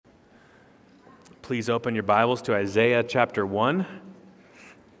Please open your Bibles to Isaiah chapter 1.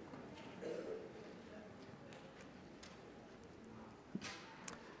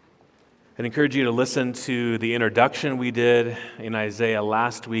 I'd encourage you to listen to the introduction we did in Isaiah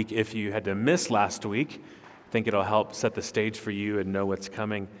last week. If you had to miss last week, I think it'll help set the stage for you and know what's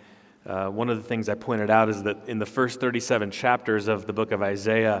coming. One of the things I pointed out is that in the first 37 chapters of the book of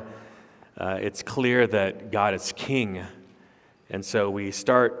Isaiah, it's clear that God is king. And so we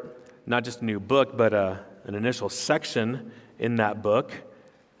start not just a new book, but an initial section in that book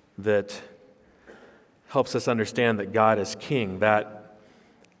that helps us understand that God is king. That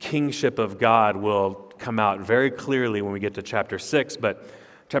kingship of God will come out very clearly when we get to chapter 6, but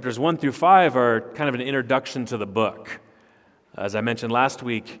chapters 1 through 5 are kind of an introduction to the book. As I mentioned last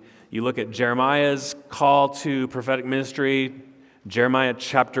week, you look at Jeremiah's call to prophetic ministry, Jeremiah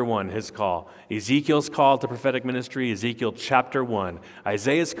chapter 1, his call. Ezekiel's call to prophetic ministry, Ezekiel chapter 1.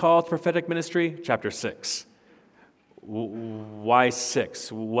 Isaiah's call to prophetic ministry, chapter 6. Why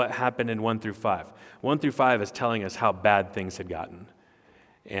 6? What happened in 1 through 5? 1 through 5 is telling us how bad things had gotten.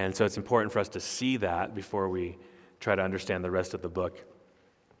 And so it's important for us to see that before we try to understand the rest of the book.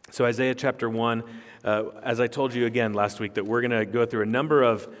 So Isaiah chapter 1, as I told you again last week, that we're going to go through a number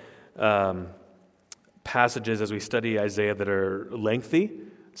of passages as we study Isaiah that are lengthy.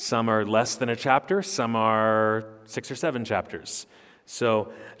 Some are less than a chapter, some are 6 or 7 chapters.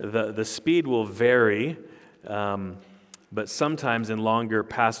 So the speed will vary, but sometimes in longer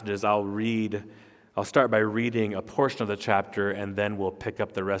passages I'll start by reading a portion of the chapter, and then we'll pick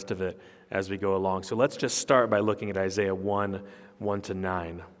up the rest of it as we go along. So let's just start by looking at Isaiah 1 to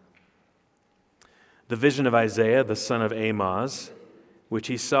 9. The vision of Isaiah, the son of Amoz, which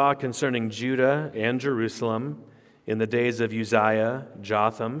he saw concerning Judah and Jerusalem in the days of Uzziah,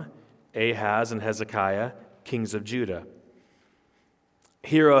 Jotham, Ahaz, and Hezekiah, kings of Judah.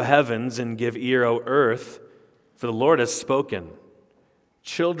 Hear, O heavens, and give ear, O earth, for the Lord has spoken.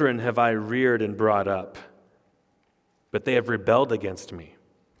 Children have I reared and brought up, but they have rebelled against me.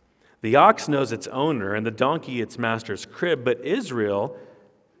 The ox knows its owner, and the donkey its master's crib, but Israel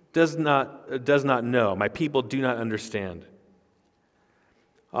does not know. My people do not understand.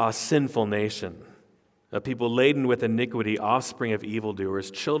 Ah, sinful nation, a people laden with iniquity, offspring of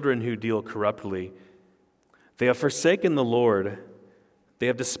evildoers, children who deal corruptly. They have forsaken the Lord. They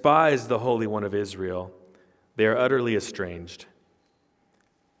have despised the Holy One of Israel. They are utterly estranged.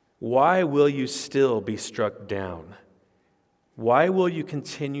 Why will you still be struck down? Why will you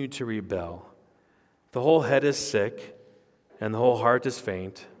continue to rebel? The whole head is sick, and the whole heart is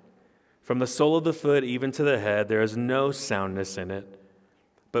faint. From the sole of the foot even to the head, there is no soundness in it,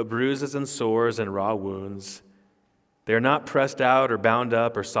 but bruises and sores and raw wounds. They are not pressed out or bound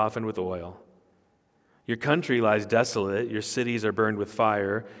up or softened with oil. Your country lies desolate, your cities are burned with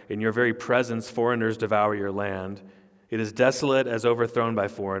fire, in your very presence foreigners devour your land. It is desolate as overthrown by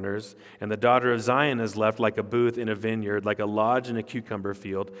foreigners, and the daughter of Zion is left like a booth in a vineyard, like a lodge in a cucumber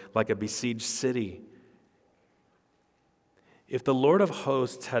field, like a besieged city. If the Lord of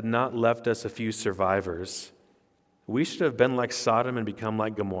hosts had not left us a few survivors, we should have been like Sodom and become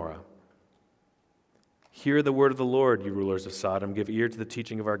like Gomorrah. Hear the word of the Lord, you rulers of Sodom. Give ear to the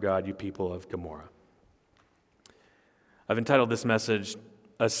teaching of our God, you people of Gomorrah. I've entitled this message,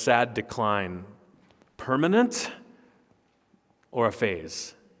 A Sad Decline, Permanent or a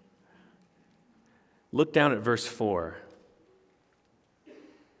phase? Look down at verse 4.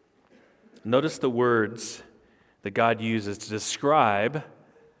 Notice the words that God uses to describe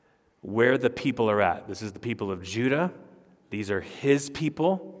where the people are at. This is the people of Judah. These are his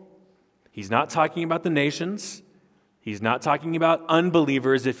people. He's not talking about the nations. He's not talking about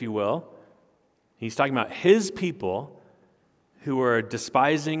unbelievers, if you will. He's talking about his people who are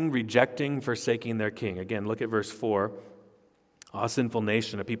despising, rejecting, forsaking their king. Again, look at verse 4. A sinful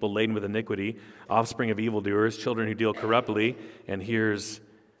nation, a people laden with iniquity, offspring of evildoers, children who deal corruptly. And here's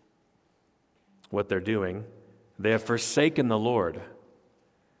what they're doing. They have forsaken the Lord.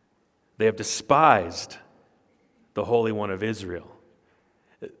 They have despised the Holy One of Israel.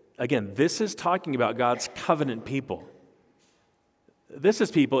 Again, this is talking about God's covenant people. This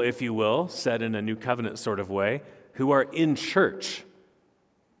is people, if you will, said in a new covenant sort of way, who are in church.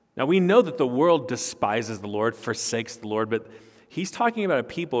 Now, we know that the world despises the Lord, forsakes the Lord, but he's talking about a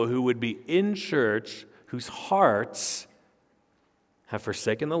people who would be in church, whose hearts have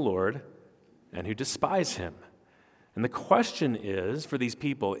forsaken the Lord and who despise him. And the question is, for these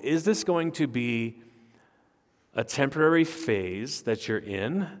people, is this going to be a temporary phase that you're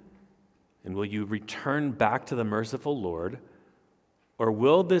in? And will you return back to the merciful Lord? Or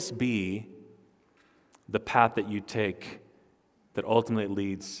will this be the path that you take that ultimately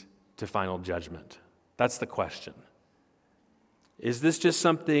leads to final judgment? That's the question. Is this just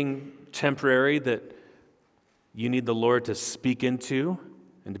something temporary that you need the Lord to speak into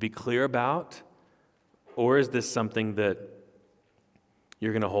and to be clear about? Or is this something that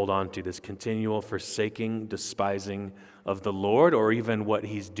you're going to hold on to, this continual forsaking, despising of the Lord, or even what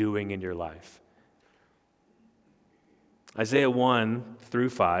He's doing in your life? Isaiah 1 through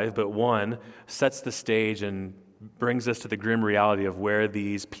 5, but 1 sets the stage and brings us to the grim reality of where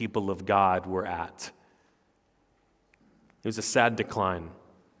these people of God were at. It was a sad decline.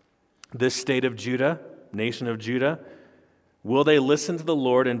 This state of Judah, nation of Judah, will they listen to the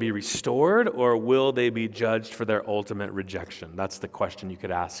Lord and be restored, or will they be judged for their ultimate rejection? That's the question you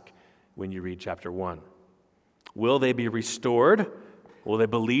could ask when you read chapter 1. Will they be restored? Will they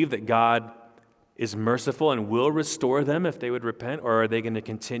believe that God is merciful and will restore them if they would repent, or are they going to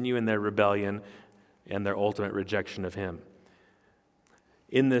continue in their rebellion and their ultimate rejection of Him?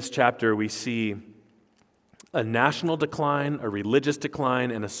 In this chapter, we see a national decline, a religious decline,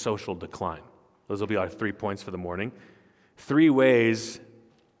 and a social decline. Those will be our 3 points for the morning. 3 ways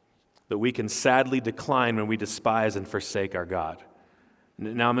that we can sadly decline when we despise and forsake our God.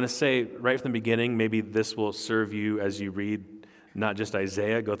 Now, I'm going to say right from the beginning, maybe this will serve you as you read not just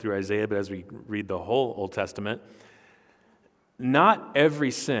Isaiah, go through Isaiah, but as we read the whole Old Testament. Not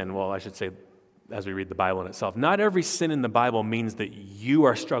every sin, well, I should say as we read the Bible in itself, not every sin in the Bible means that you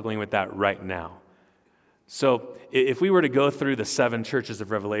are struggling with that right now. So if we were to go through the 7 churches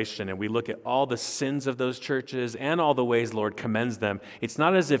of Revelation and we look at all the sins of those churches and all the ways the Lord commends them, it's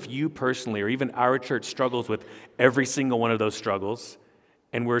not as if you personally or even our church struggles with every single one of those struggles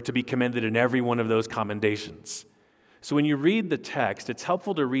and we're to be commended in every one of those commendations. So when you read the text, it's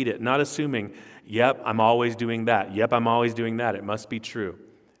helpful to read it not assuming, yep, I'm always doing that. Yep, I'm always doing that. It must be true.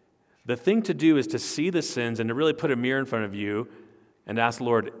 The thing to do is to see the sins and to really put a mirror in front of you and ask,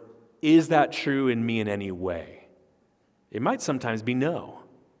 Lord, is that true in me in any way? It might sometimes be no.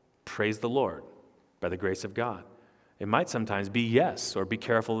 Praise the Lord by the grace of God. It might sometimes be yes, or be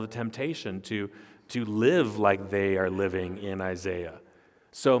careful of the temptation to live like they are living in Isaiah.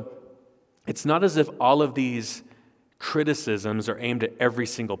 So it's not as if all of these criticisms are aimed at every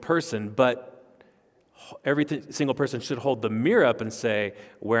single person, but every single person should hold the mirror up and say,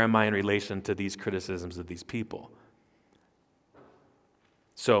 where am I in relation to these criticisms of these people?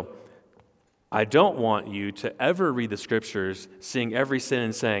 So I don't want you to ever read the scriptures seeing every sin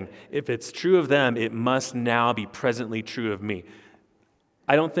and saying, if it's true of them, it must now be presently true of me.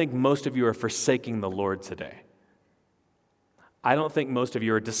 I don't think most of you are forsaking the Lord today. I don't think most of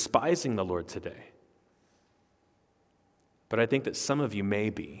you are despising the Lord today. But I think that some of you may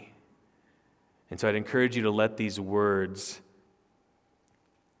be. And so I'd encourage you to let these words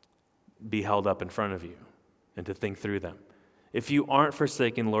be held up in front of you and to think through them. If you aren't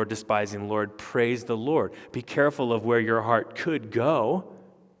forsaking the Lord, despising the Lord, praise the Lord. Be careful of where your heart could go.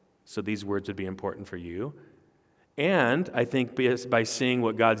 So these words would be important for you. And I think by seeing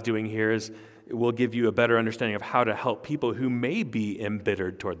what God's doing here it will give you a better understanding of how to help people who may be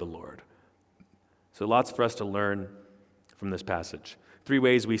embittered toward the Lord. So lots for us to learn from this passage. 3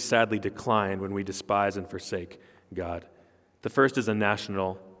 ways we sadly decline when we despise and forsake God. The first is a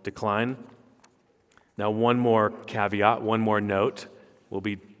national decline. Now, one more caveat, one more note. We'll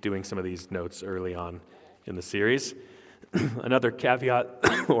be doing some of these notes early on in the series. Another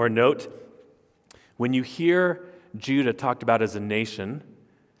caveat or note, when you hear Judah talked about as a nation,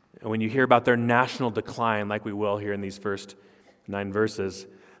 and when you hear about their national decline, like we will here in these first 9 verses,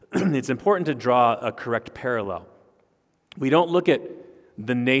 it's important to draw a correct parallel. We don't look at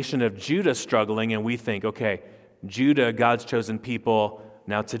the nation of Judah struggling and we think, okay, Judah, God's chosen people.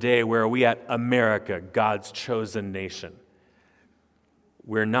 Now today, where are we at? America, God's chosen nation.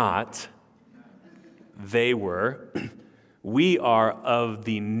 We're not. They were. We are of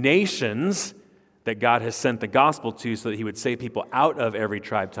the nations that God has sent the gospel to so that He would save people out of every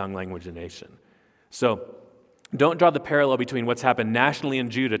tribe, tongue, language, and nation. So don't draw the parallel between what's happened nationally in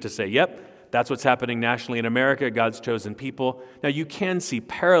Judah to say, yep, that's what's happening nationally in America, God's chosen people. Now, you can see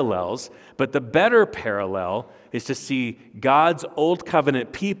parallels, but the better parallel is to see God's old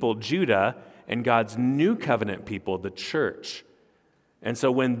covenant people, Judah, and God's new covenant people, the church. And so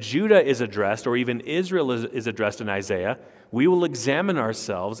when Judah is addressed, or even Israel is addressed in Isaiah, we will examine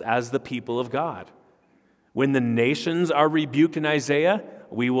ourselves as the people of God. When the nations are rebuked in Isaiah,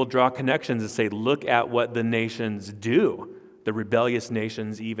 we will draw connections and say, look at what the nations do. The rebellious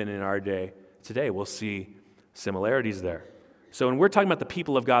nations, even in our day today, we'll see similarities there. So when we're talking about the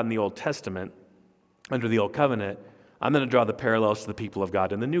people of God in the Old Testament, under the Old Covenant, I'm going to draw the parallels to the people of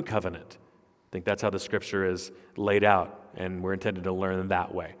God in the New Covenant. I think that's how the Scripture is laid out, and we're intended to learn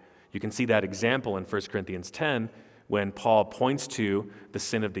that way. You can see that example in 1 Corinthians 10 when Paul points to the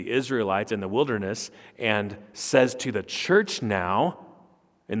sin of the Israelites in the wilderness and says to the church now,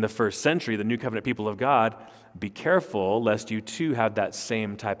 in the first century, the New Covenant people of God, be careful lest you too have that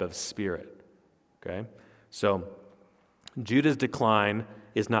same type of spirit. Okay? So, Judah's decline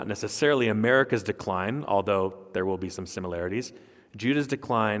is not necessarily America's decline, although there will be some similarities. Judah's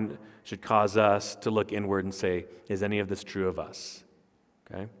decline should cause us to look inward and say, is any of this true of us?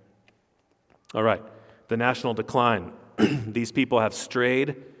 Okay? All right. The national decline. These people have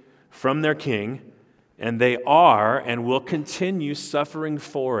strayed from their king, and they are and will continue suffering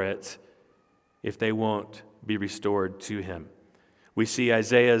for it if they won't be restored to him. We see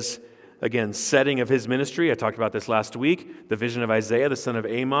Isaiah's, again, setting of his ministry. I talked about this last week. The vision of Isaiah, the son of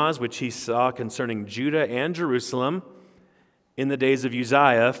Amoz, which he saw concerning Judah and Jerusalem in the days of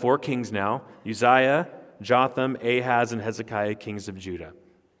Uzziah, 4 kings now, Uzziah, Jotham, Ahaz, and Hezekiah, kings of Judah.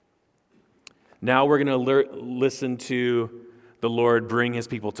 Now we're going to listen to the Lord bring his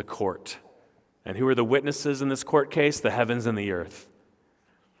people to court. And who are the witnesses in this court case? The heavens and the earth.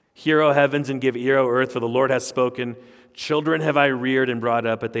 Hear, O heavens, and give ear, O earth, for the Lord has spoken. Children have I reared and brought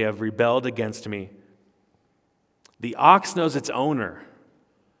up, but they have rebelled against me. The ox knows its owner,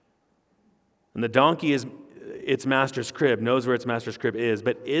 and the donkey is its master's crib, knows where its master's crib is.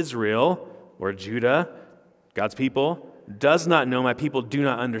 But Israel, or Judah, God's people, does not know. My people do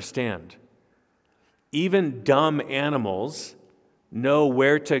not understand. Even dumb animals know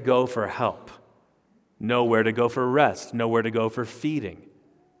where to go for help, know where to go for rest, know where to go for feeding.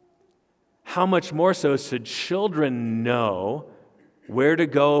 How much more so should children know where to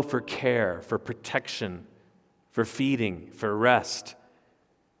go for care, for protection, for feeding, for rest?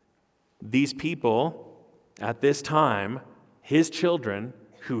 These people, at this time, his children,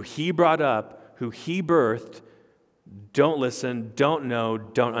 who he brought up, who he birthed, don't listen, don't know,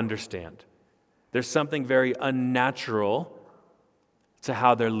 don't understand. There's something very unnatural to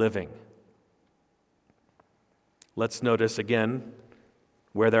how they're living. Let's notice again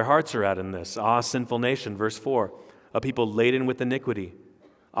where their hearts are at in this. Ah, sinful nation, verse 4, a people laden with iniquity,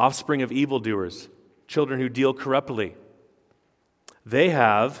 offspring of evildoers, children who deal corruptly. They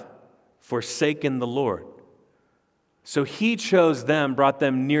have forsaken the Lord. So he chose them, brought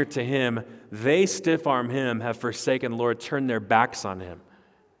them near to him. They stiff-arm him, have forsaken the Lord, turned their backs on him.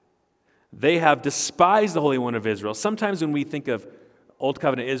 They have despised the Holy One of Israel. Sometimes when we think of Old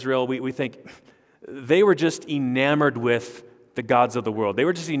Covenant Israel, we think they were just enamored with the gods of the world. They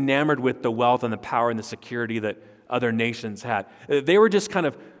were just enamored with the wealth and the power and the security that other nations had. They were just kind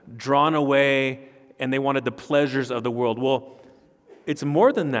of drawn away, and they wanted the pleasures of the world. Well, it's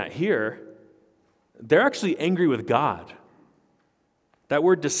more than that here. They're actually angry with God. That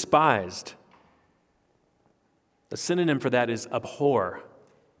word despised, the synonym for that is abhor.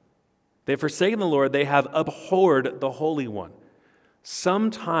 They've forsaken the Lord. They have abhorred the Holy One.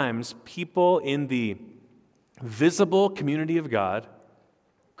 Sometimes people in the visible community of God,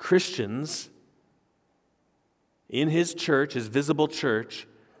 Christians in his church, his visible church,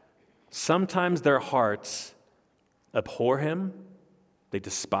 sometimes their hearts abhor him, they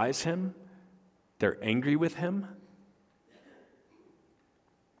despise him, they're angry with him.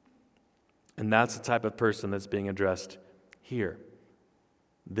 And that's the type of person that's being addressed here.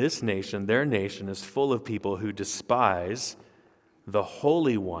 This nation, their nation, is full of people who despise the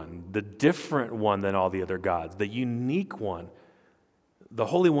Holy One, the different one than all the other gods, the unique one, the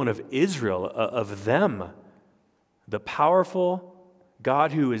Holy One of Israel, of them. The powerful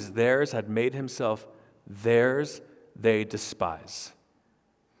God who is theirs had made himself theirs, they despise.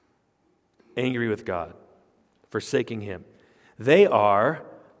 Angry with God, forsaking him. They are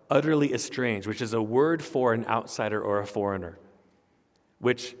utterly estranged, which is a word for an outsider or a foreigner,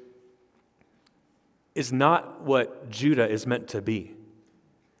 which is not what Judah is meant to be.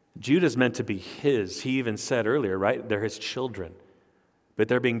 Judah is meant to be his. He even said earlier, right? They're his children. But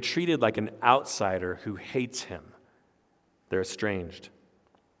they're being treated like an outsider who hates him. They're estranged.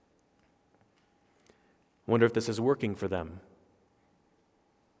 I wonder if this is working for them.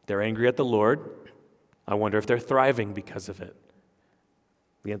 They're angry at the Lord. I wonder if they're thriving because of it.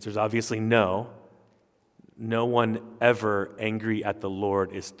 The answer is obviously no. No one ever angry at the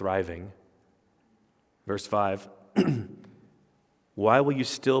Lord is thriving. Verse 5, why will you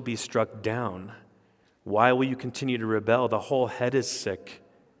still be struck down? Why will you continue to rebel? The whole head is sick.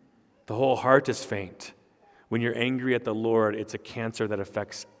 The whole heart is faint. When you're angry at the Lord, it's a cancer that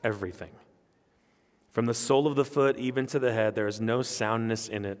affects everything. From the sole of the foot even to the head, there is no soundness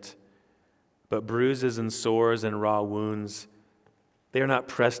in it, but bruises and sores and raw wounds. They are not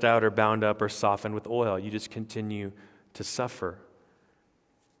pressed out or bound up or softened with oil. You just continue to suffer.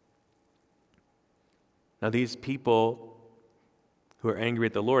 Now these people who are angry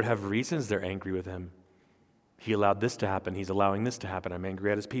at the Lord have reasons they're angry with him. He allowed this to happen. He's allowing this to happen. I'm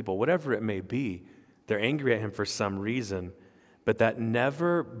angry at his people. Whatever it may be, they're angry at him for some reason, but that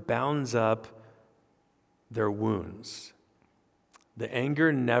never bounds up their wounds. The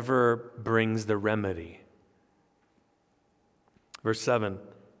anger never brings the remedy. Verse 7,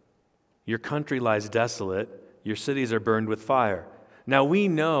 your country lies desolate, your cities are burned with fire. Now we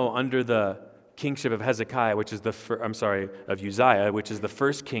know under the kingship of Hezekiah, which is of Uzziah, which is the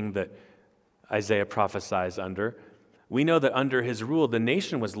first king that Isaiah prophesies under, we know that under his rule, the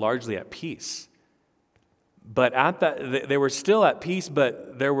nation was largely at peace. But they were still at peace,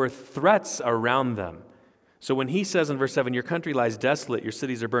 but there were threats around them. So when he says in verse 7, your country lies desolate, your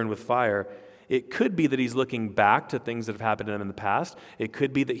cities are burned with fire, it could be that he's looking back to things that have happened to them in the past. It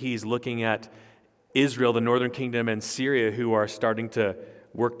could be that he's looking at Israel, the northern kingdom, and Syria, who are starting to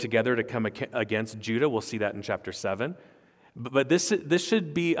work together to come against Judah. We'll see that in chapter 7. But this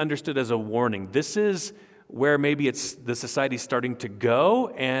should be understood as a warning. This is where maybe it's the society's starting to go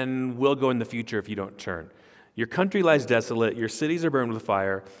and will go in the future if you don't turn. Your country lies desolate, your cities are burned with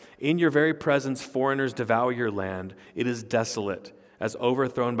fire. In your very presence, foreigners devour your land. It is desolate, as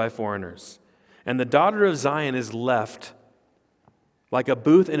overthrown by foreigners. And the daughter of Zion is left like a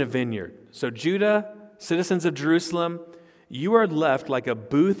booth in a vineyard. So Judah, citizens of Jerusalem, you are left like a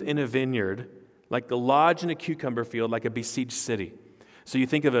booth in a vineyard, like a lodge in a cucumber field, like a besieged city. So you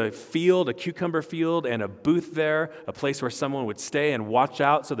think of a field, a cucumber field, and a booth there, a place where someone would stay and watch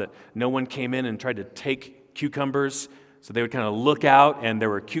out so that no one came in and tried to take cucumbers. So they would kind of look out, and there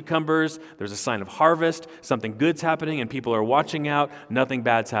were cucumbers. There's a sign of harvest. Something good's happening, and people are watching out. Nothing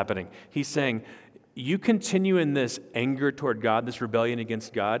bad's happening. He's saying, you continue in this anger toward God, this rebellion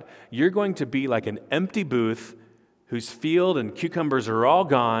against God, you're going to be like an empty booth whose field and cucumbers are all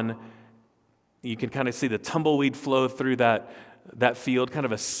gone. You can kind of see the tumbleweed flow through that field, kind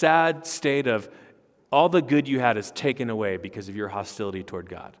of a sad state of all the good you had is taken away because of your hostility toward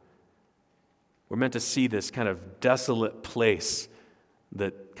God. We're meant to see this kind of desolate place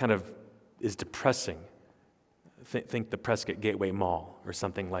that kind of is depressing. Think the Prescott Gateway Mall or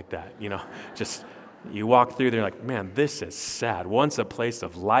something like that. Just you walk through there like, man, this is sad. Once a place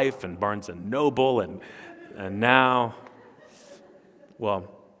of life and Barnes and Noble and now,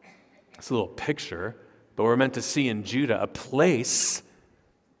 well, it's a little picture, but we're meant to see in Judah a place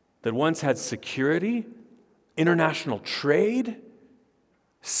that once had security, international trade,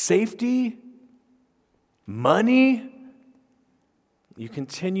 safety, money. You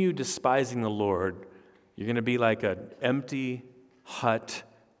continue despising the Lord, you're going to be like an empty hut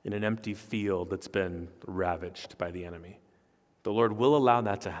in an empty field that's been ravaged by the enemy. The Lord will allow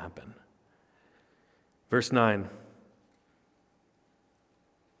that to happen. Verse 9,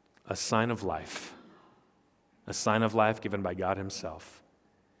 a sign of life given by God himself.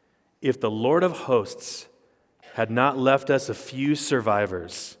 If the Lord of hosts had not left us a few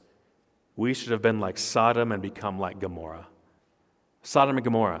survivors, we should have been like Sodom and become like Gomorrah. Sodom and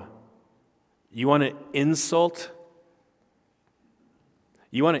Gomorrah. You want to insult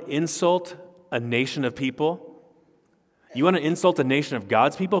a nation of people? You want to insult a nation of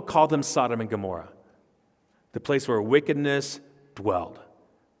God's people? Call them Sodom and Gomorrah. The place where wickedness dwelled.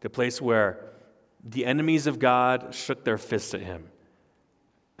 The place where the enemies of God shook their fists at him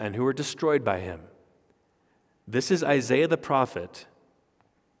and who were destroyed by him. This is Isaiah the prophet,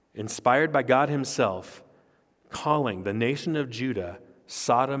 inspired by God himself, calling the nation of Judah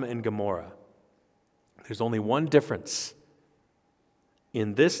Sodom and Gomorrah. There's only one difference.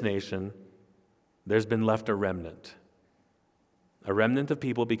 In this nation, there's been left a remnant of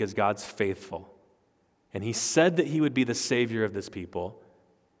people because God's faithful. And he said that he would be the Savior of this people,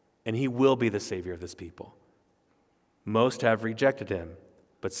 and he will be the Savior of this people. Most have rejected him,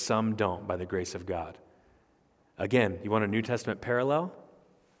 but some don't by the grace of God. Again, you want a New Testament parallel?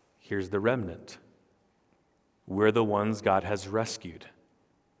 Here's the remnant. We're the ones God has rescued.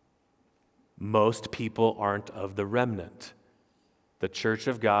 Most people aren't of the remnant. The church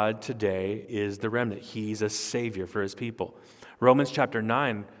of God today is the remnant. He's a Savior for his people. Romans chapter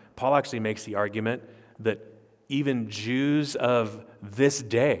 9, Paul actually makes the argument that even Jews of this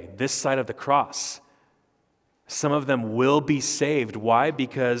day, this side of the cross, some of them will be saved. Why?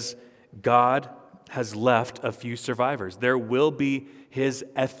 Because God has left a few survivors. There will be his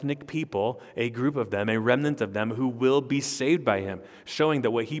ethnic people, a group of them, a remnant of them who will be saved by him, showing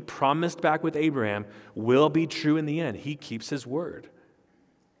that what he promised back with Abraham will be true in the end. He keeps his word.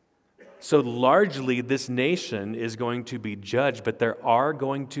 So largely this nation is going to be judged, but there are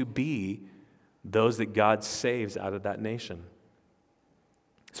going to be those that God saves out of that nation.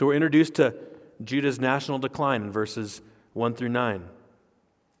 So we're introduced to Judah's national decline in verses 1 through 9.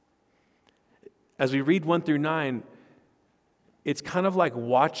 As we read 1 through 9, it's kind of like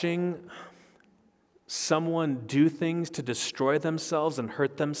watching someone do things to destroy themselves and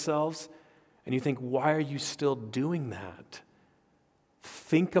hurt themselves, and you think, why are you still doing that?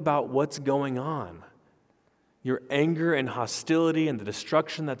 Think about what's going on. Your anger and hostility and the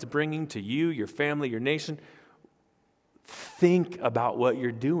destruction that's bringing to you, your family, your nation. Think about what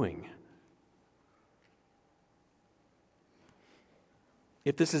you're doing.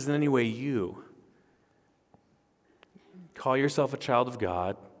 If this is in any way you, call yourself a child of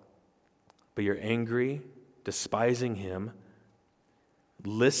God, but you're angry, despising Him,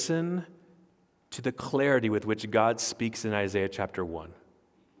 listen to the clarity with which God speaks in Isaiah chapter 1.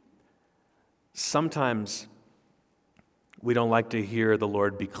 Sometimes we don't like to hear the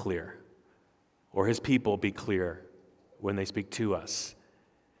Lord be clear or His people be clear when they speak to us.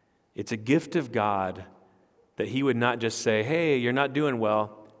 It's a gift of God that He would not just say, hey, you're not doing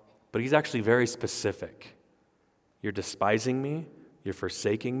well, but He's actually very specific. You're despising me, you're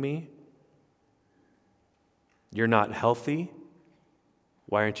forsaking me, you're not healthy,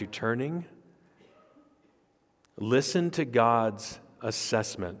 why aren't you turning? Listen to God's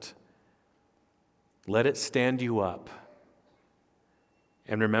assessment. Let it stand you up.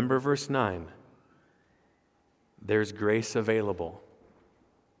 And remember verse 9. There's grace available.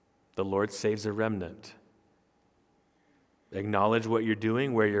 The Lord saves a remnant. Acknowledge what you're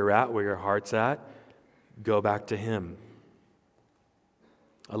doing, where you're at, where your heart's at. Go back to Him.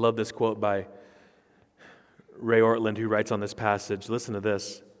 I love this quote by Ray Ortland, who writes on this passage. Listen to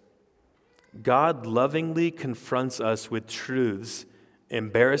this. God lovingly confronts us with truths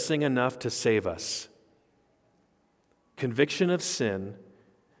embarrassing enough to save us. Conviction of sin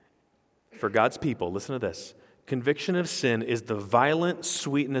for God's people, listen to this. Conviction of sin is the violent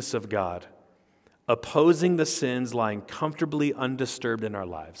sweetness of God, opposing the sins lying comfortably undisturbed in our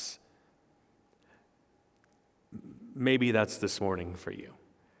lives. Maybe that's this morning for you.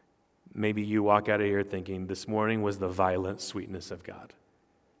 Maybe you walk out of here thinking, this morning was the violent sweetness of God.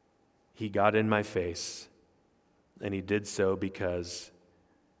 He got in my face, and He did so because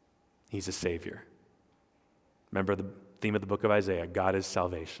He's a Savior. Remember the theme of the book of Isaiah, God is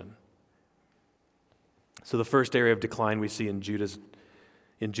salvation. So the first area of decline we see in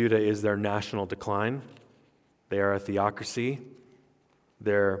Judah is their national decline. They are a theocracy.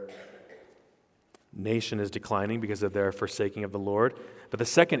 Their nation is declining because of their forsaking of the Lord. But the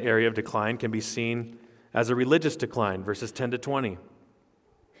second area of decline can be seen as a religious decline, verses 10 to 20.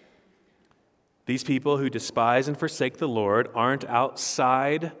 These people who despise and forsake the Lord aren't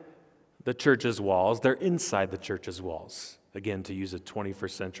outside the church's walls, they're inside the church's walls. Again, to use a 21st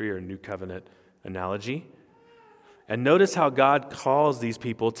century or New Covenant analogy. And notice how God calls these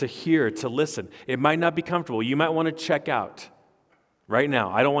people to hear, to listen. It might not be comfortable. You might want to check out right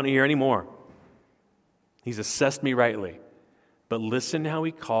now. I don't want to hear any more. He's assessed me rightly. But listen how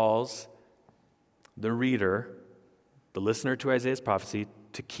He calls the reader, the listener to Isaiah's prophecy,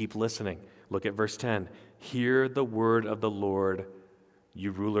 to keep listening. Look at verse 10. Hear the word of the Lord,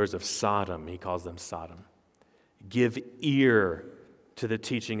 you rulers of Sodom. He calls them Sodom. Give ear to the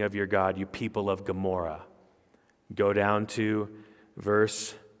teaching of your God, you people of Gomorrah. Go down to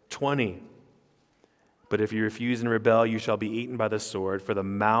verse 20. But if you refuse and rebel, you shall be eaten by the sword, for the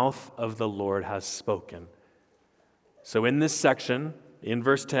mouth of the Lord has spoken. So in this section, in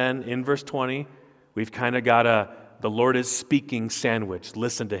verse 10, in verse 20, we've kind of got the Lord is speaking sandwich.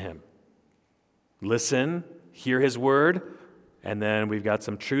 Listen to Him. Listen, hear His word, and then we've got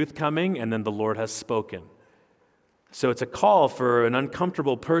some truth coming, and then the Lord has spoken. So it's a call for an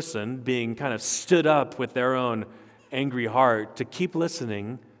uncomfortable person being kind of stood up with their own angry heart to keep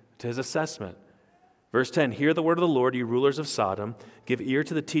listening to His assessment. Verse 10, hear the word of the Lord, you rulers of Sodom. Give ear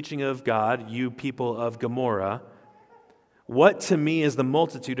to the teaching of God, you people of Gomorrah. What to me is the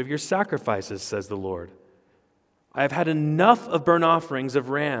multitude of your sacrifices, says the Lord. I have had enough of burnt offerings of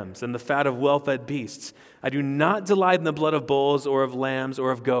rams and the fat of well-fed beasts. I do not delight in the blood of bulls or of lambs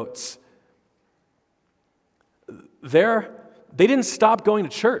or of goats. They didn't stop going to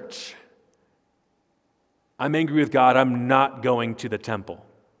church. I'm angry with God, I'm not going to the temple.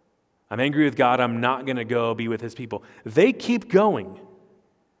 I'm angry with God, I'm not going to go be with His people. They keep going,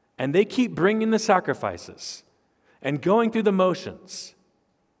 and they keep bringing the sacrifices and going through the motions.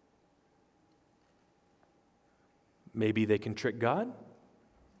 Maybe they can trick God.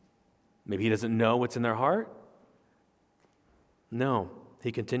 Maybe He doesn't know what's in their heart. No,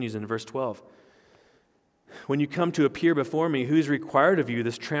 He continues in verse 12. When you come to appear before me, who's required of you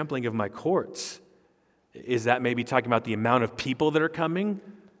this trampling of my courts? Is that maybe talking about the amount of people that are coming?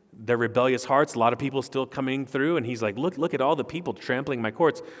 their rebellious hearts, a lot of people still coming through, and he's like, look at all the people trampling my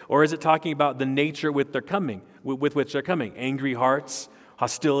courts. Or is it talking about the nature with which they're coming? Angry hearts,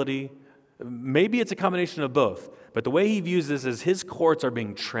 hostility? Maybe it's a combination of both. But the way he views this is his courts are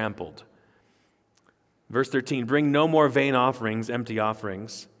being trampled. Verse 13, bring no more vain offerings, empty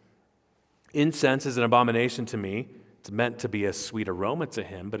offerings. Incense is an abomination to me. It's meant to be a sweet aroma to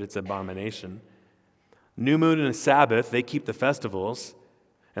him, but it's an abomination. New moon and Sabbath, they keep the festivals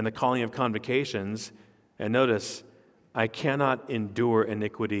and the calling of convocations. And notice, I cannot endure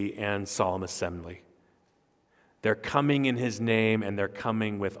iniquity and solemn assembly. They're coming in his name, and they're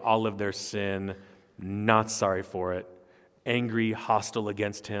coming with all of their sin, not sorry for it, angry, hostile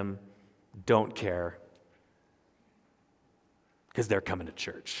against him, don't care, because they're coming to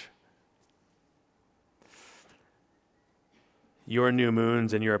church. Your new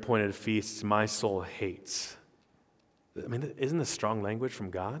moons and your appointed feasts, my soul hates. I mean, isn't this strong language from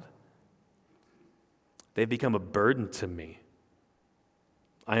God? They've become a burden to me.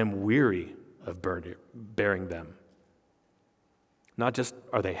 I am weary of bearing them. Not just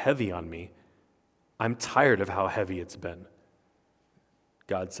are they heavy on me, I'm tired of how heavy it's been.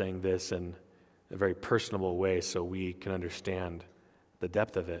 God saying this in a very personable way so we can understand the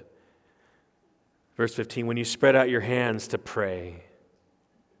depth of it. Verse 15, when you spread out your hands to pray,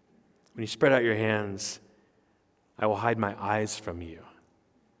 when you spread out your hands, I will hide my eyes from you.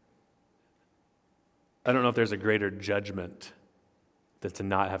 I don't know if there's a greater judgment than to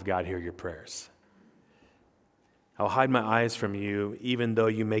not have God hear your prayers. I will hide my eyes from you, even though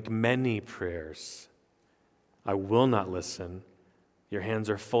you make many prayers. I will not listen. Your hands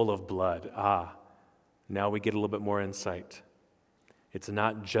are full of blood. Now we get a little bit more insight. It's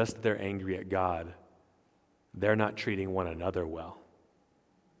not just that they're angry at God. They're not treating one another well.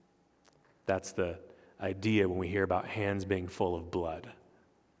 That's the idea when we hear about hands being full of blood.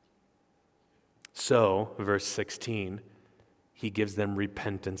 So, verse 16, he gives them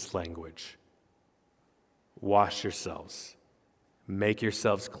repentance language. Wash yourselves. Make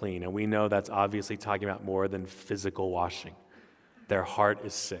yourselves clean. And we know that's obviously talking about more than physical washing. Their heart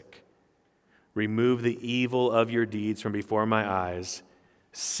is sick. Remove the evil of your deeds from before my eyes.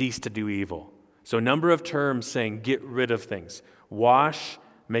 Cease to do evil. So a number of terms saying get rid of things. Wash,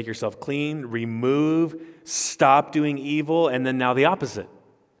 make yourself clean, remove, stop doing evil, and then now the opposite.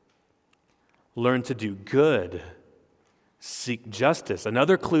 Learn to do good. Seek justice.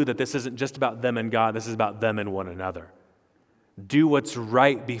 Another clue that this isn't just about them and God, this is about them and one another. Do what's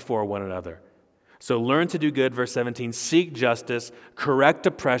right before one another. So learn to do good, verse 17. Seek justice, correct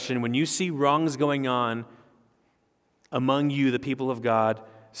oppression. When you see wrongs going on among you, the people of God,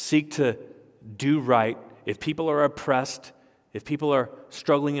 seek to do right. If people are oppressed, if people are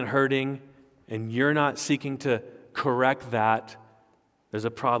struggling and hurting, and you're not seeking to correct that, there's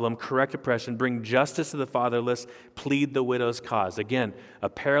a problem. Correct oppression. Bring justice to the fatherless. Plead the widow's cause. Again, a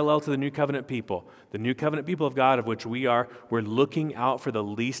parallel to the New Covenant people. The New Covenant people of God, of which we are, we're looking out for the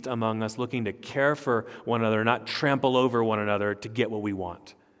least among us, looking to care for one another, not trample over one another to get what we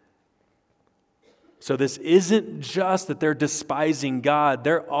want. So this isn't just that they're despising God.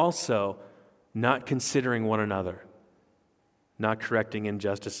 They're also not considering one another, not correcting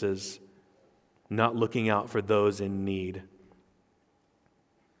injustices, not looking out for those in need.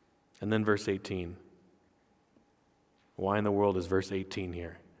 And then verse 18. Why in the world is verse 18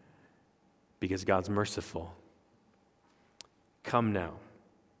 here? Because God's merciful. Come now,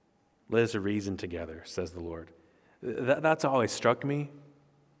 let us reason together, says the Lord. That's always struck me.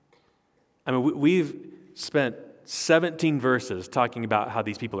 I mean, we've spent 17 verses talking about how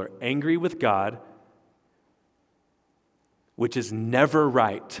these people are angry with God, which is never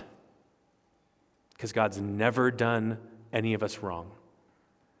right, because God's never done any of us wrong.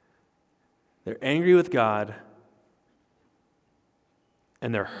 They're angry with God,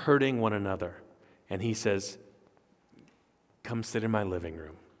 and they're hurting one another. And he says, come sit in my living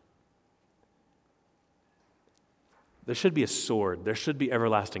room. There should be a sword. There should be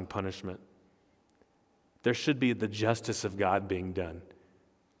everlasting punishment. There should be the justice of God being done.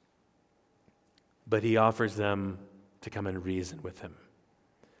 But he offers them to come and reason with him.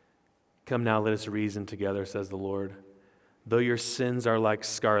 Come now, let us reason together, says the Lord. Though your sins are like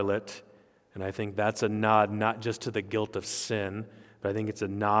scarlet, and I think that's a nod not just to the guilt of sin, but I think it's a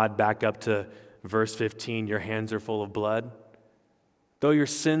nod back up to verse 15, your hands are full of blood. Though your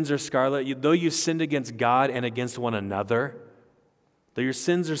sins are scarlet, though you've sinned against God and against one another, though your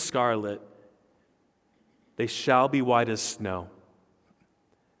sins are scarlet, they shall be white as snow.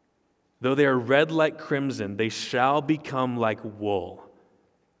 Though they are red like crimson, they shall become like wool.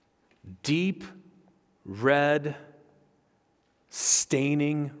 Deep red,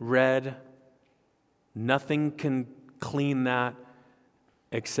 staining red. Nothing can clean that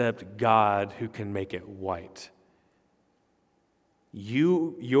except God who can make it white.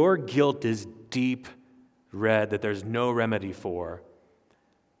 Your guilt is deep red that there's no remedy for,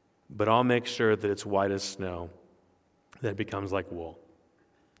 but I'll make sure that it's white as snow, that it becomes like wool.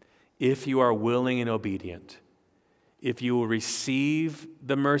 If you are willing and obedient, if you will receive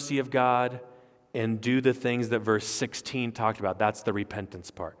the mercy of God and do the things that verse 16 talked about, that's the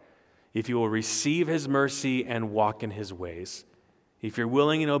repentance part. If you will receive his mercy and walk in his ways, if you're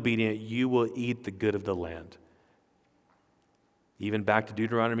willing and obedient, you will eat the good of the land. Even back to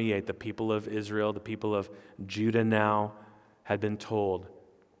Deuteronomy 8, the people of Israel, the people of Judah now had been told,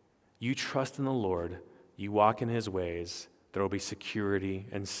 you trust in the Lord, you walk in his ways, there will be security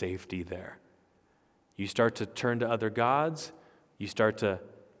and safety there. You start to turn to other gods, you start to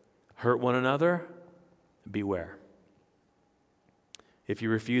hurt one another, beware. If you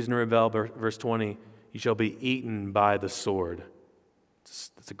refuse and rebel, verse 20, you shall be eaten by the sword.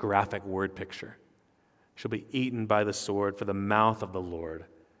 It's a graphic word picture. You shall be eaten by the sword, for the mouth of the Lord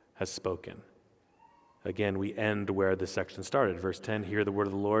has spoken. Again, we end where this section started. Verse 10, hear the word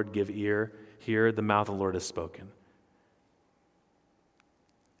of the Lord, give ear, hear the mouth of the Lord has spoken.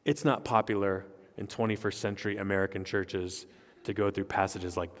 It's not popular in 21st century American churches to go through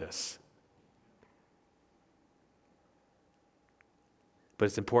passages like this. But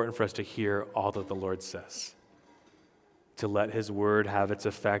it's important for us to hear all that the Lord says, to let his word have its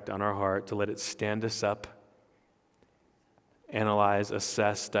effect on our heart, to let it stand us up, analyze,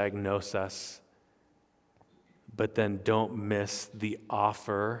 assess, diagnose us, but then don't miss the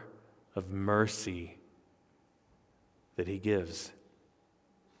offer of mercy that he gives.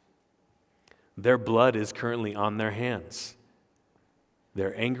 Their blood is currently on their hands.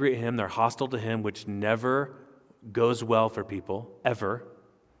 They're angry at him, they're hostile to him, which never goes well for people, ever.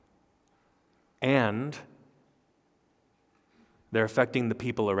 And they're affecting the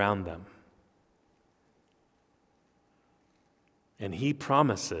people around them. And he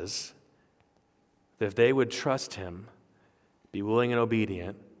promises that if they would trust him, be willing and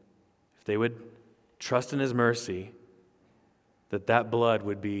obedient, if they would trust in his mercy, that blood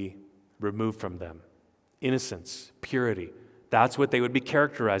would be removed from them. Innocence, purity. That's what they would be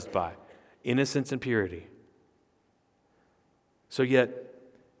characterized by. Innocence and purity. So yet,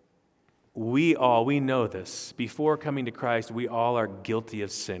 we know this. Before coming to Christ, we all are guilty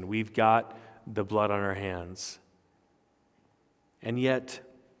of sin. We've got the blood on our hands. And yet,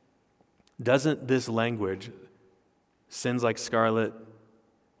 doesn't this language, sins like scarlet,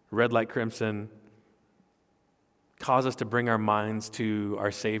 red like crimson, cause us to bring our minds to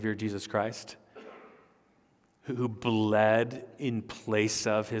our Savior, Jesus Christ, who bled in place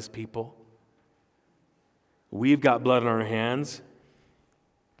of his people? We've got blood on our hands.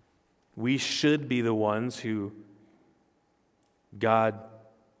 We should be the ones whose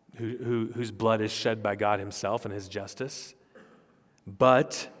blood is shed by God himself and his justice.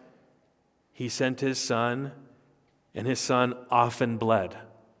 But he sent his son, and his son often bled.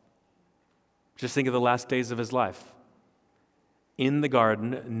 Just think of the last days of his life. In the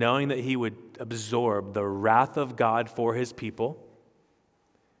garden, knowing that he would absorb the wrath of God for his people,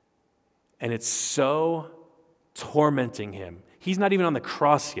 and it's so tormenting him. He's not even on the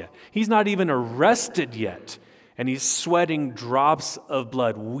cross yet. He's not even arrested yet. And he's sweating drops of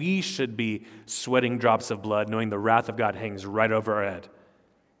blood. We should be sweating drops of blood, knowing the wrath of God hangs right over our head.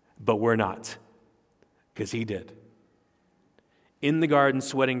 But we're not, because he did. In the garden,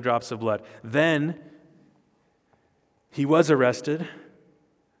 sweating drops of blood. Then he was arrested,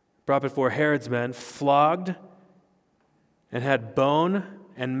 brought before Herod's men, flogged, and had bone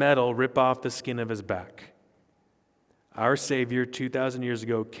and metal rip off the skin of his back. Our Savior, 2,000 years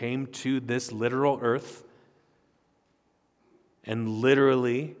ago, came to this literal earth and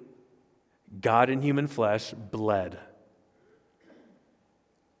literally, God in human flesh, bled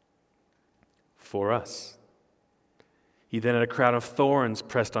for us. He then had a crown of thorns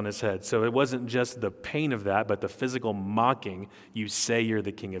pressed on his head. So it wasn't just the pain of that, but the physical mocking. You say you're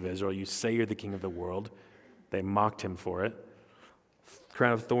the king of Israel. You say you're the king of the world. They mocked him for it.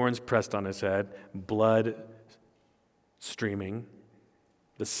 Crown of thorns pressed on his head. Blood streaming.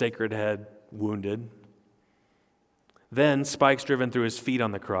 The sacred head wounded. Then spikes driven through his feet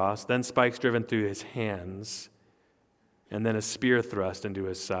on the cross. Then spikes driven through his hands. And then a spear thrust into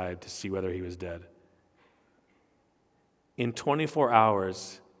his side to see whether he was dead. In 24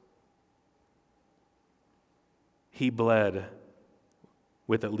 hours, he bled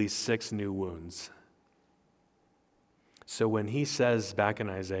with at least 6 new wounds. So when he says back in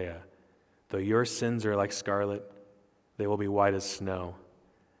Isaiah, though your sins are like scarlet, They will be white as snow.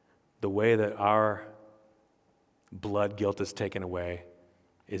 The way that our blood guilt is taken away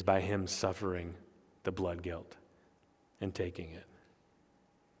is by him suffering the blood guilt and taking it.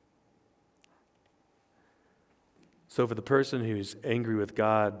 So for the person who's angry with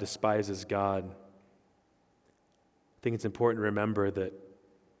God, despises God, I think it's important to remember that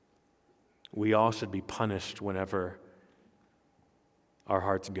we all should be punished whenever our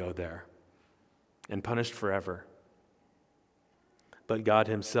hearts go there, and punished forever. But God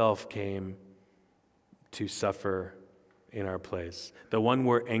himself came to suffer in our place. The one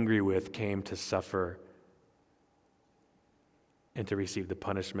we're angry with came to suffer and to receive the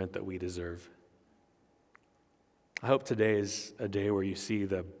punishment that we deserve. I hope today is a day where you see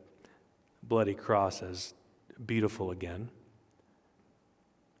the bloody cross as beautiful again,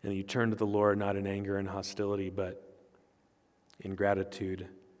 and you turn to the Lord not in anger and hostility, but in gratitude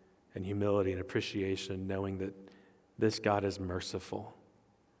and humility and appreciation, knowing that this God is merciful.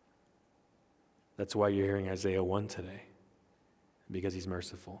 That's why you're hearing Isaiah 1 today, because he's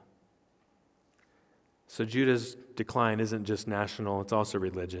merciful. So Judah's decline isn't just national, it's also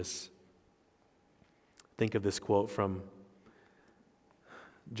religious. Think of this quote from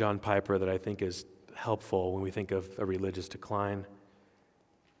John Piper that I think is helpful when we think of a religious decline.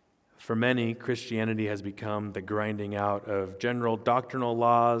 For many, Christianity has become the grinding out of general doctrinal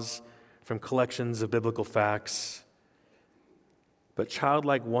laws from collections of biblical facts. But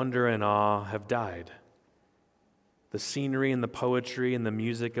childlike wonder and awe have died. The scenery and the poetry and the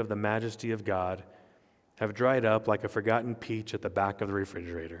music of the majesty of God have dried up like a forgotten peach at the back of the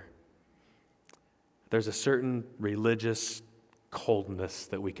refrigerator. There's a certain religious coldness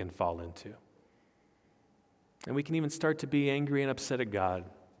that we can fall into. And we can even start to be angry and upset at God.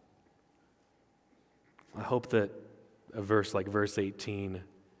 I hope that a verse like verse 18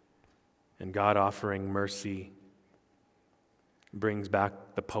 and God offering mercy brings back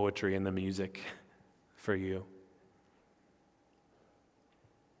the poetry and the music for you.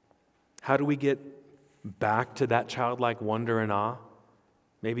 How do we get back to that childlike wonder and awe?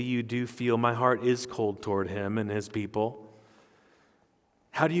 Maybe you do feel my heart is cold toward him and his people.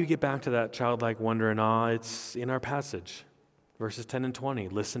 How do you get back to that childlike wonder and awe? It's in our passage, verses 10 and 20.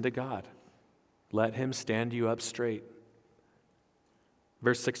 Listen to God. Let him stand you up straight.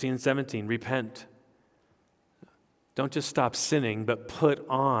 Verse 16 and 17, repent. Don't just stop sinning, but put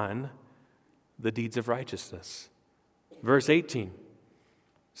on the deeds of righteousness. Verse 18,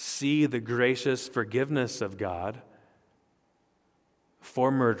 see the gracious forgiveness of God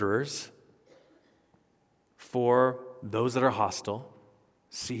for murderers, for those that are hostile.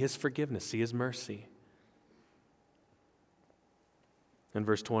 See his forgiveness, see his mercy. In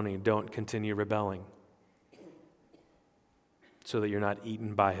verse 20, don't continue rebelling so that you're not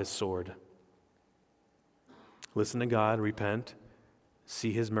eaten by his sword. Listen to God, repent,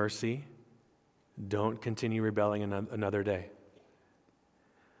 see his mercy. Don't continue rebelling another day.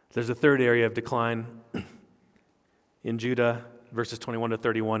 There's a third area of decline. In Judah, verses 21 to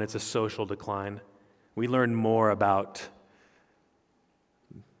 31, it's a social decline. We learn more about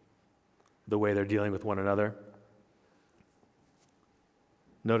the way they're dealing with one another.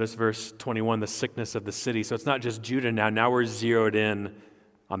 Notice verse 21, the sickness of the city. So it's not just Judah now. Now we're zeroed in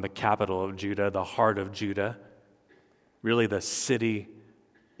on the capital of Judah, the heart of Judah. Really the city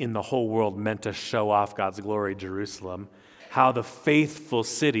in the whole world meant to show off God's glory, Jerusalem. How the faithful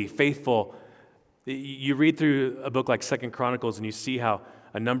city, you read through a book like 2 Chronicles and you see how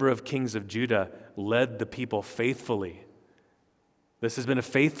a number of kings of Judah led the people faithfully. This has been a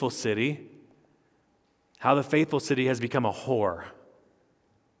faithful city. How the faithful city has become a whore.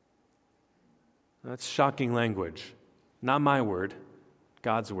 That's shocking language. Not my word,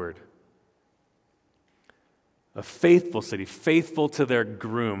 God's word. A faithful city, faithful to their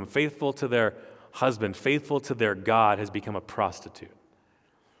groom, faithful to their husband, faithful to their God, has become a prostitute.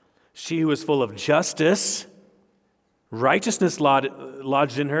 She who was full of justice, righteousness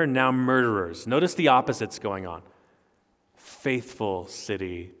lodged in her, now murderers. Notice the opposites going on. Faithful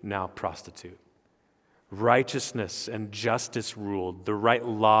city, now prostitute. Righteousness and justice ruled. The right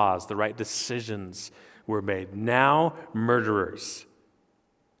laws, the right decisions were made. Now murderers.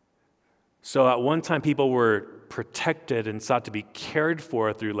 So at one time people were protected and sought to be cared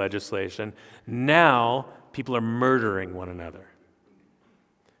for through legislation. Now people are murdering one another.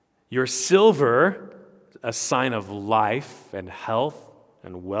 Your silver, a sign of life and health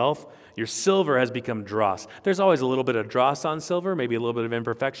and wealth, your silver has become dross. There's always a little bit of dross on silver, maybe a little bit of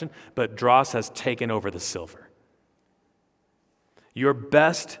imperfection, but dross has taken over the silver. Your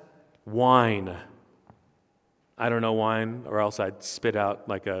best wine, I don't know wine, or else I'd spit out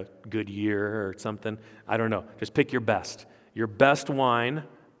like a Goodyear or something. I don't know. Just pick your best. Your best wine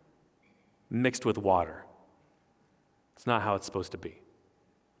mixed with water. It's not how it's supposed to be.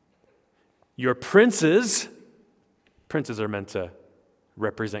 Your princes are meant to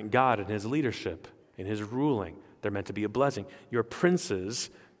represent God in his leadership, in his ruling. They're meant to be a blessing. Your princes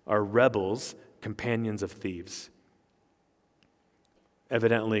are rebels, companions of thieves.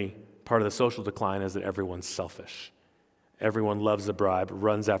 Evidently, part of the social decline is that everyone's selfish. Everyone loves a bribe,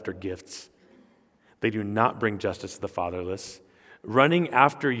 runs after gifts. They do not bring justice to the fatherless. Running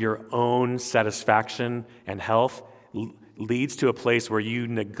after your own satisfaction and health leads to a place where you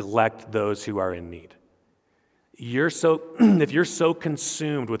neglect those who are in need. If you're so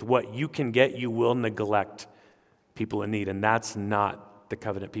consumed with what you can get, you will neglect people in need, and that's not the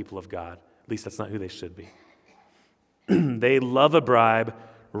covenant people of God. At least that's not who they should be. They love a bribe,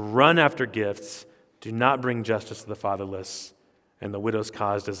 run after gifts, do not bring justice to the fatherless, and the widow's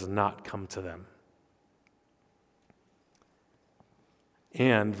cause does not come to them.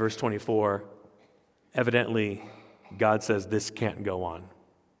 And verse 24, evidently, God says this can't go on,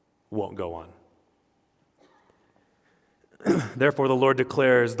 won't go on. Therefore, the Lord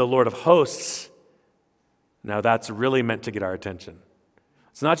declares, the Lord of hosts. Now that's really meant to get our attention.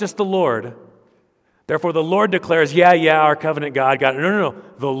 It's not just the Lord. Therefore, the Lord declares, our covenant God. No.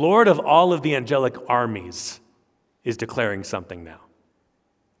 The Lord of all of the angelic armies is declaring something now.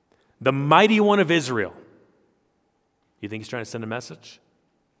 The mighty one of Israel. You think he's trying to send a message?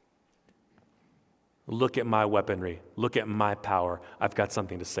 Look at my weaponry. Look at my power. I've got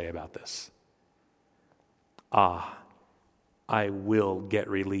something to say about this. I will get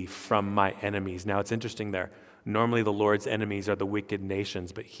relief from my enemies. Now, it's interesting there. Normally, the Lord's enemies are the wicked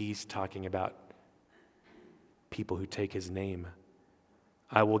nations, but he's talking about people who take his name.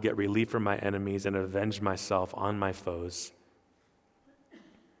 I will get relief from my enemies and avenge myself on my foes.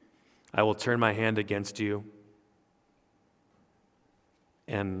 I will turn my hand against you.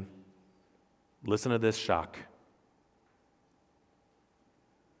 And listen to this shock.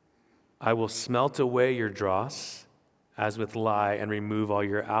 I will smelt away your dross as with lye and remove all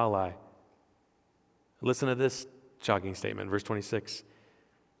your ally. Listen to this shocking statement, verse 26.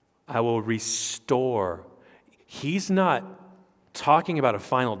 I will restore. He's not talking about a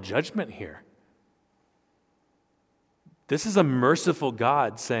final judgment here. This is a merciful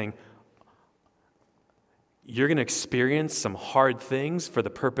God saying, you're going to experience some hard things for the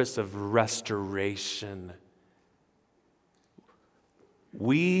purpose of restoration.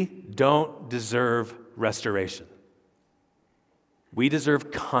 We don't deserve restoration. We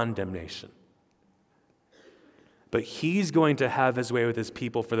deserve condemnation. But he's going to have his way with his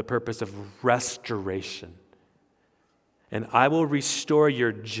people for the purpose of restoration. And I will restore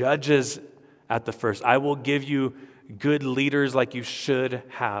your judges at the first. I will give you good leaders like you should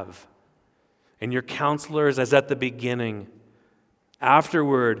have. And your counselors as at the beginning.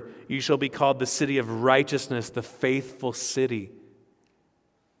 Afterward, you shall be called the city of righteousness, the faithful city.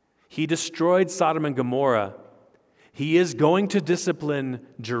 He destroyed Sodom and Gomorrah. He is going to discipline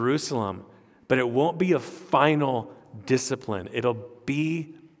Jerusalem, but it won't be a final discipline. It'll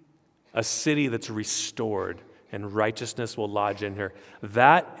be a city that's restored, and righteousness will lodge in her.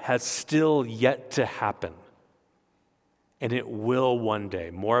 That has still yet to happen. And it will one day.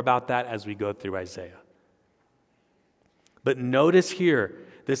 More about that as we go through Isaiah. But notice here,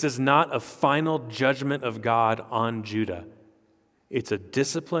 this is not a final judgment of God on Judah. It's a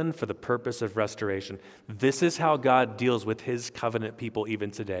discipline for the purpose of restoration. This is how God deals with his covenant people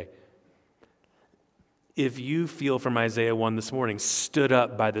even today. If you feel from Isaiah 1 this morning, stood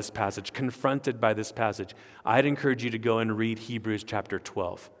up by this passage, confronted by this passage, I'd encourage you to go and read Hebrews chapter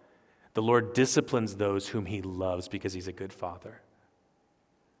 12. The Lord disciplines those whom he loves because he's a good father.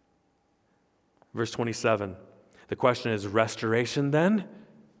 Verse 27, the question is, restoration then?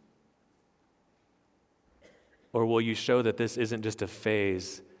 Or will you show that this isn't just a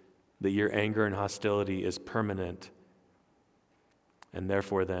phase, that your anger and hostility is permanent, and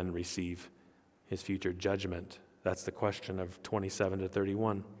therefore then receive his future judgment? That's the question of 27 to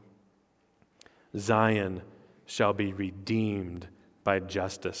 31. Zion shall be redeemed by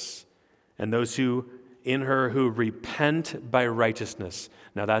justice, and those who in her who repent by righteousness.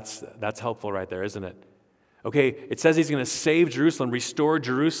 Now that's helpful right there, isn't it? Okay, it says he's going to save Jerusalem, restore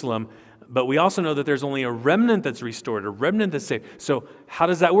Jerusalem, but we also know that there's only a remnant that's restored, a remnant that's saved. So how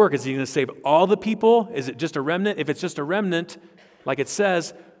does that work? Is he going to save all the people? Is it just a remnant? If it's just a remnant, like it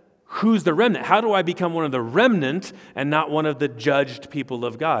says, who's the remnant? How do I become one of the remnant and not one of the judged people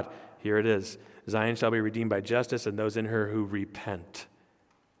of God? Here it is. Zion shall be redeemed by justice, and those in her who repent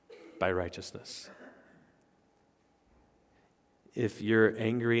by righteousness. if you're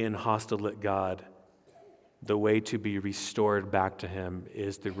angry and hostile at God, the way to be restored back to him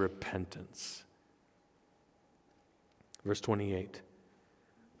is through repentance. Verse 28.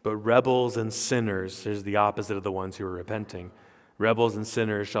 But rebels and sinners, here's the opposite of the ones who are repenting. Rebels and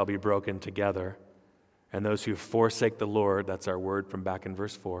sinners shall be broken together. And those who forsake the Lord, that's our word from back in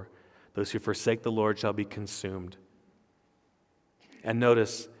verse 4, those who forsake the Lord shall be consumed. And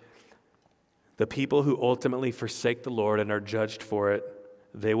notice, the people who ultimately forsake the Lord and are judged for it,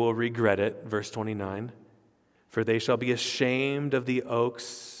 they will regret it. Verse 29. For they shall be ashamed of the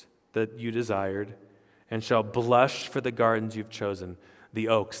oaks that you desired, and shall blush for the gardens you've chosen. The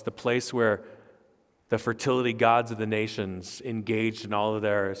oaks, the place where the fertility gods of the nations engaged in all of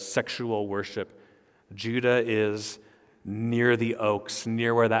their sexual worship. Judah is near the oaks,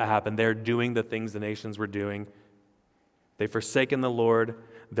 near where that happened. They're doing the things the nations were doing. They've forsaken the Lord.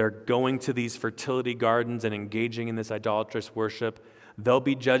 They're going to these fertility gardens and engaging in this idolatrous worship. They'll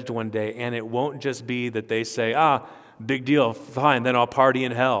be judged one day, and it won't just be that they say, big deal, fine, then I'll party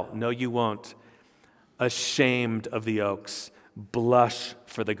in hell. No, you won't. Ashamed of the oaks, blush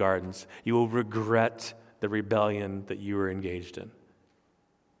for the gardens. You will regret the rebellion that you were engaged in.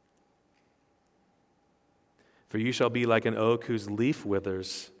 For you shall be like an oak whose leaf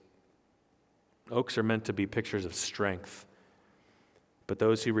withers. Oaks are meant to be pictures of strength. But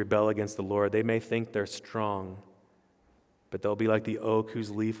those who rebel against the Lord, they may think they're strong, but they'll be like the oak whose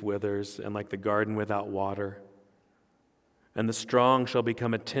leaf withers and like the garden without water. And the strong shall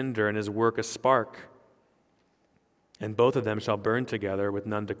become a tinder and his work a spark. And both of them shall burn together with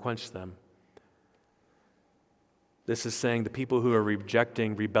none to quench them. This is saying the people who are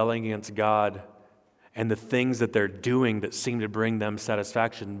rebelling against God and the things that they're doing that seem to bring them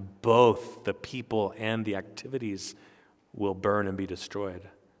satisfaction, both the people and the activities will burn and be destroyed.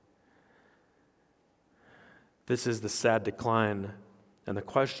 This is the sad decline, and the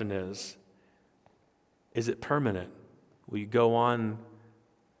question is it permanent? Will you go on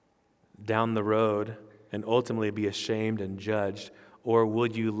down the road and ultimately be ashamed and judged, or will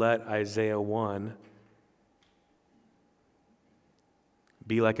you let Isaiah 1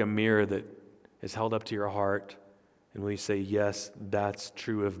 be like a mirror that is held up to your heart, and will you say, yes, that's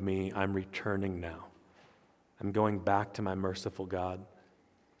true of me, I'm returning now. I'm going back to my merciful God.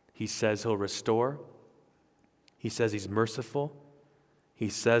 He says he'll restore. He says he's merciful. He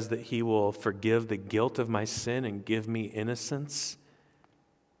says that he will forgive the guilt of my sin and give me innocence.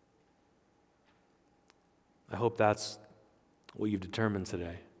 I hope that's what you've determined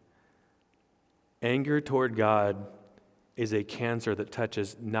today. Anger toward God is a cancer that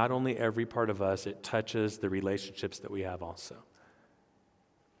touches not only every part of us, it touches the relationships that we have also.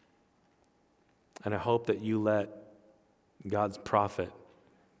 And I hope that you let God's prophet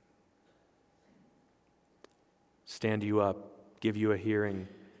stand you up, give you a hearing,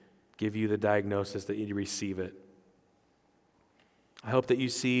 give you the diagnosis that you receive it. I hope that you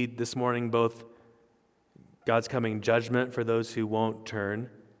see this morning both God's coming judgment for those who won't turn,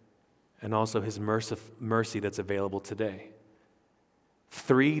 and also his mercy that's available today.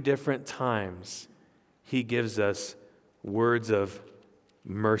 3 different times he gives us words of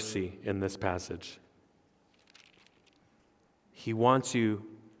mercy in this passage. He wants you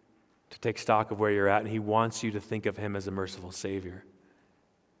to take stock of where you're at, and he wants you to think of him as a merciful Savior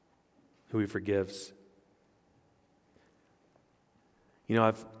who he forgives. You know,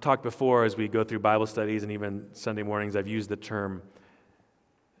 I've talked before as we go through Bible studies and even Sunday mornings, I've used the term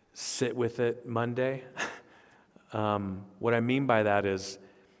sit with it Monday. What I mean by that is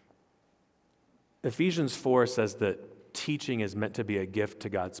Ephesians 4 says that teaching is meant to be a gift to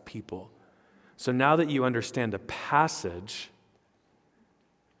God's people. So now that you understand a passage,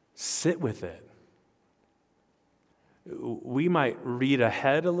 sit with it. We might read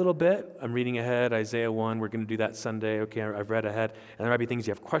ahead a little bit. I'm reading ahead, Isaiah 1. We're going to do that Sunday. Okay, I've read ahead. And there might be things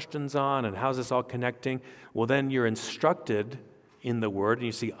you have questions on, and how's this all connecting? Well, then you're instructed in the Word, and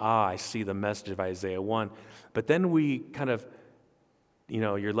you see, I see the message of Isaiah 1. But then we kind of,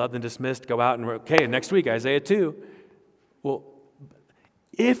 you're loved and dismissed, go out and, okay, next week, Isaiah 2. Well,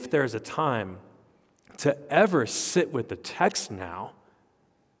 if there's a time to ever sit with the text now,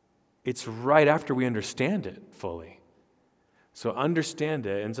 it's right after we understand it fully. So understand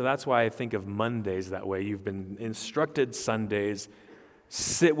it, and so that's why I think of Mondays that way. You've been instructed Sundays,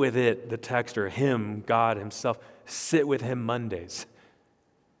 sit with it, the text, or him, God himself, sit with him Mondays.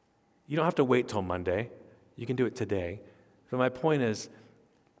 You don't have to wait till Monday. You can do it today. But my point is,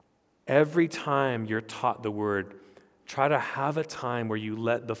 every time you're taught the word, try to have a time where you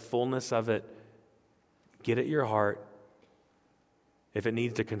let the fullness of it get at your heart. If it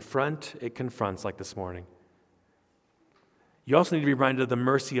needs to confront, it confronts, like this morning. You also need to be reminded of the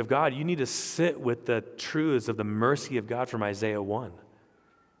mercy of God. You need to sit with the truths of the mercy of God from Isaiah 1.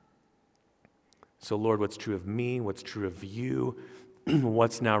 So, Lord, what's true of me? What's true of you?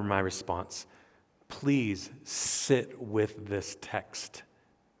 What's now my response? Please sit with this text.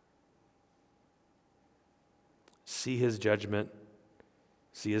 See his judgment.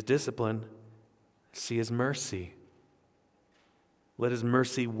 See his discipline. See his mercy. Let his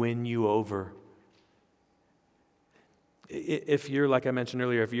mercy win you over. If you're, like I mentioned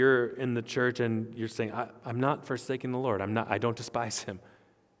earlier, if you're in the church and you're saying, I'm not forsaking the Lord, I don't despise him,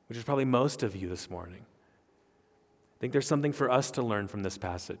 which is probably most of you this morning. I think there's something for us to learn from this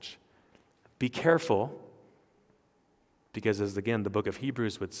passage. Be careful, because as again, the book of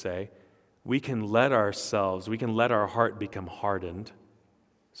Hebrews would say, we can let our heart become hardened.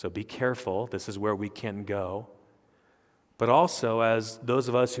 So be careful, this is where we can go. But also, as those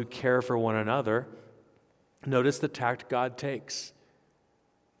of us who care for one another, notice the tact God takes.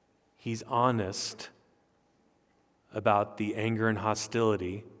 He's honest about the anger and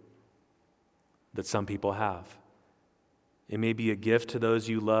hostility that some people have. It may be a gift to those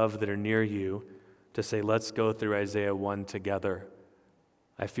you love that are near you to say, let's go through Isaiah 1 together.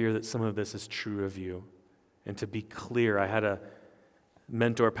 I fear that some of this is true of you. And to be clear, I had a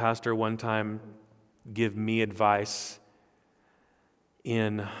mentor pastor one time give me advice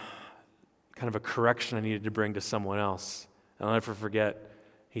in kind of a correction I needed to bring to someone else. And I'll never forget,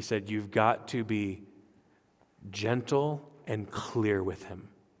 he said, you've got to be gentle and clear with him.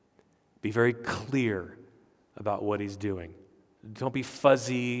 Be very clear about what he's doing. Don't be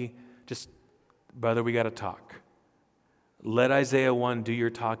fuzzy. Just, brother, we got to talk. Let Isaiah 1 do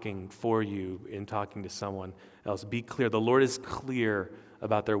your talking for you in talking to someone else. Be clear. The Lord is clear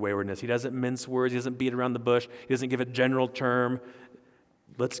about their waywardness. He doesn't mince words. He doesn't beat around the bush. He doesn't give a general term.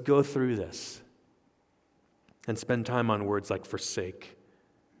 Let's go through this and spend time on words like forsake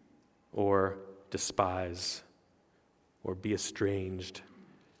or despise or be estranged.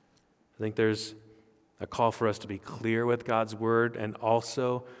 I think there's a call for us to be clear with God's word and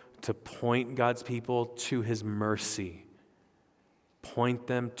also to point God's people to his mercy. Point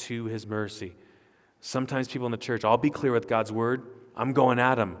them to his mercy. Sometimes people in the church, I'll be clear with God's word. I'm going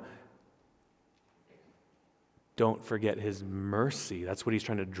at him. Don't forget his mercy. That's what he's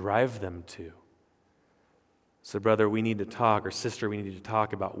trying to drive them to. So, brother, we need to talk, or sister, we need to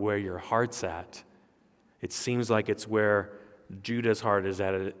talk about where your heart's at. It seems like it's where Judah's heart is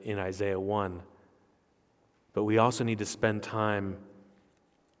at in Isaiah 1. But we also need to spend time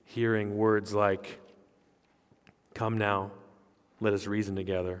hearing words like, come now, let us reason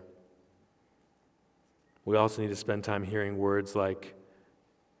together. We also need to spend time hearing words like,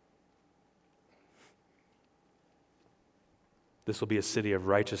 this will be a city of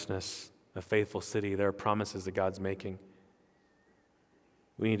righteousness, a faithful city. There are promises that God's making.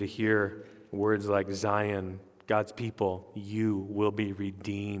 We need to hear words like Zion, God's people, you will be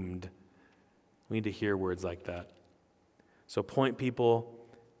redeemed. We need to hear words like that. So point people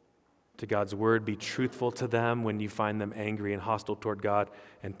to God's word. Be truthful to them when you find them angry and hostile toward God,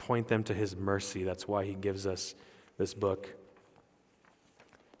 and point them to his mercy. That's why he gives us this book.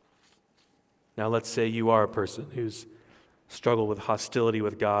 Now let's say you are a person who's struggled with hostility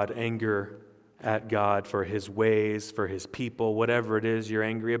with God, anger at God for his ways, for his people, whatever it is you're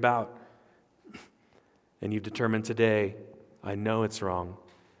angry about. And you've determined today, I know it's wrong.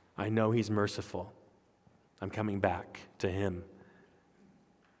 I know he's merciful. I'm coming back to him.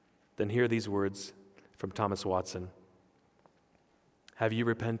 Then hear these words from Thomas Watson. Have you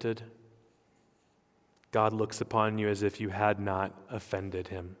repented? God looks upon you as if you had not offended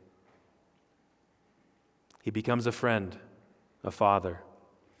him. He becomes a friend, a father.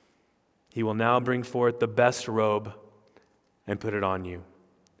 He will now bring forth the best robe and put it on you.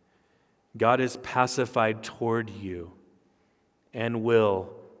 God is pacified toward you and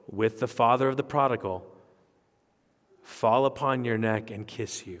will, with the father of the prodigal, fall upon your neck and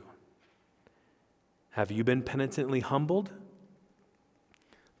kiss you. Have you been penitently humbled?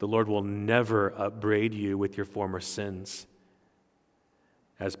 The Lord will never upbraid you with your former sins.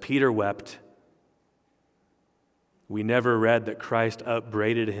 As Peter wept, we never read that Christ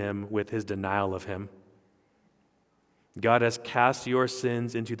upbraided him with his denial of him. God has cast your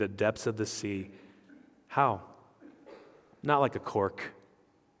sins into the depths of the sea. How? Not like a cork,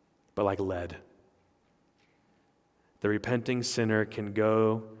 but like lead. The repenting sinner can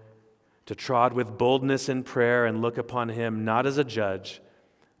go to trod with boldness in prayer and look upon him not as a judge,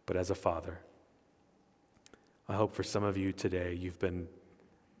 but as a father. I hope for some of you today you've been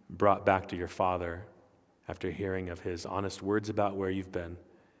brought back to your father after hearing of his honest words about where you've been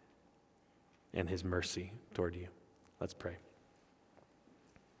and his mercy toward you. Let's pray.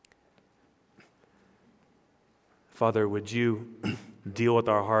 Father, would you deal with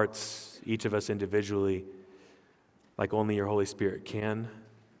our hearts, each of us individually, like only your Holy Spirit can?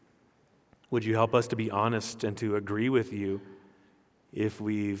 Would you help us to be honest and to agree with you if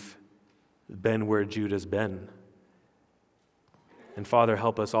we've been where Judah's been? And Father,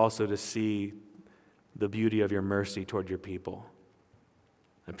 help us also to see the beauty of your mercy toward your people.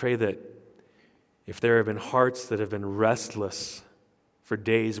 I pray that if there have been hearts that have been restless for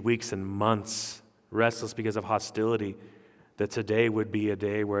days, weeks, and months, restless because of hostility, that today would be a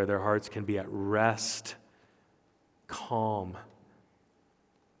day where their hearts can be at rest, calm,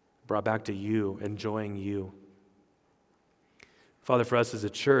 brought back to you, enjoying you. Father, for us as a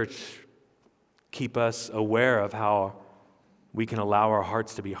church, keep us aware of how we can allow our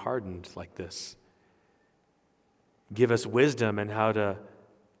hearts to be hardened like this. Give us wisdom in how to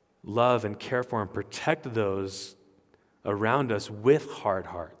love and care for and protect those around us with hard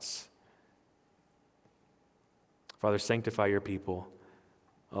hearts. Father, sanctify your people.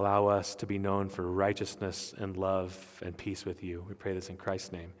 Allow us to be known for righteousness and love and peace with you. We pray this in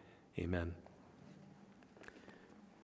Christ's name. Amen.